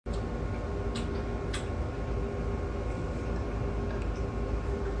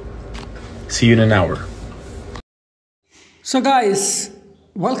See you in an hour. So guys,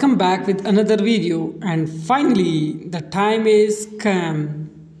 welcome back with another video, and finally the time is come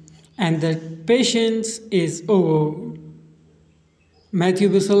and the patience is over. Matteo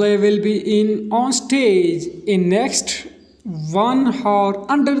Bocelli will be on stage in next 1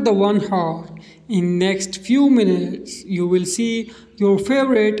 hour, under the 1 hour. In next few minutes, you will see your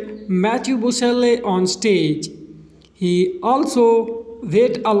favorite Matteo Bocelli on stage. He also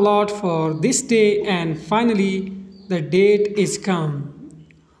wait a lot for this day, and finally the date is come.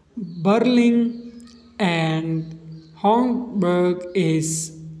 Berlin and Hamburg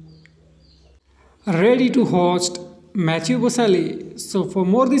is ready to host Matteo Bocelli. So for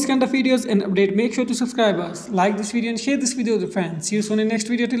more these kind of videos and update, make sure to subscribe us, like this video and share this video with your friends. See you soon in next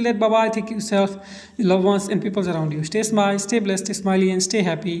video. Till that, bye bye. Take care of yourself, your loved ones and people around you. Stay smile, stay blessed, stay smiley and stay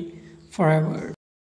happy forever.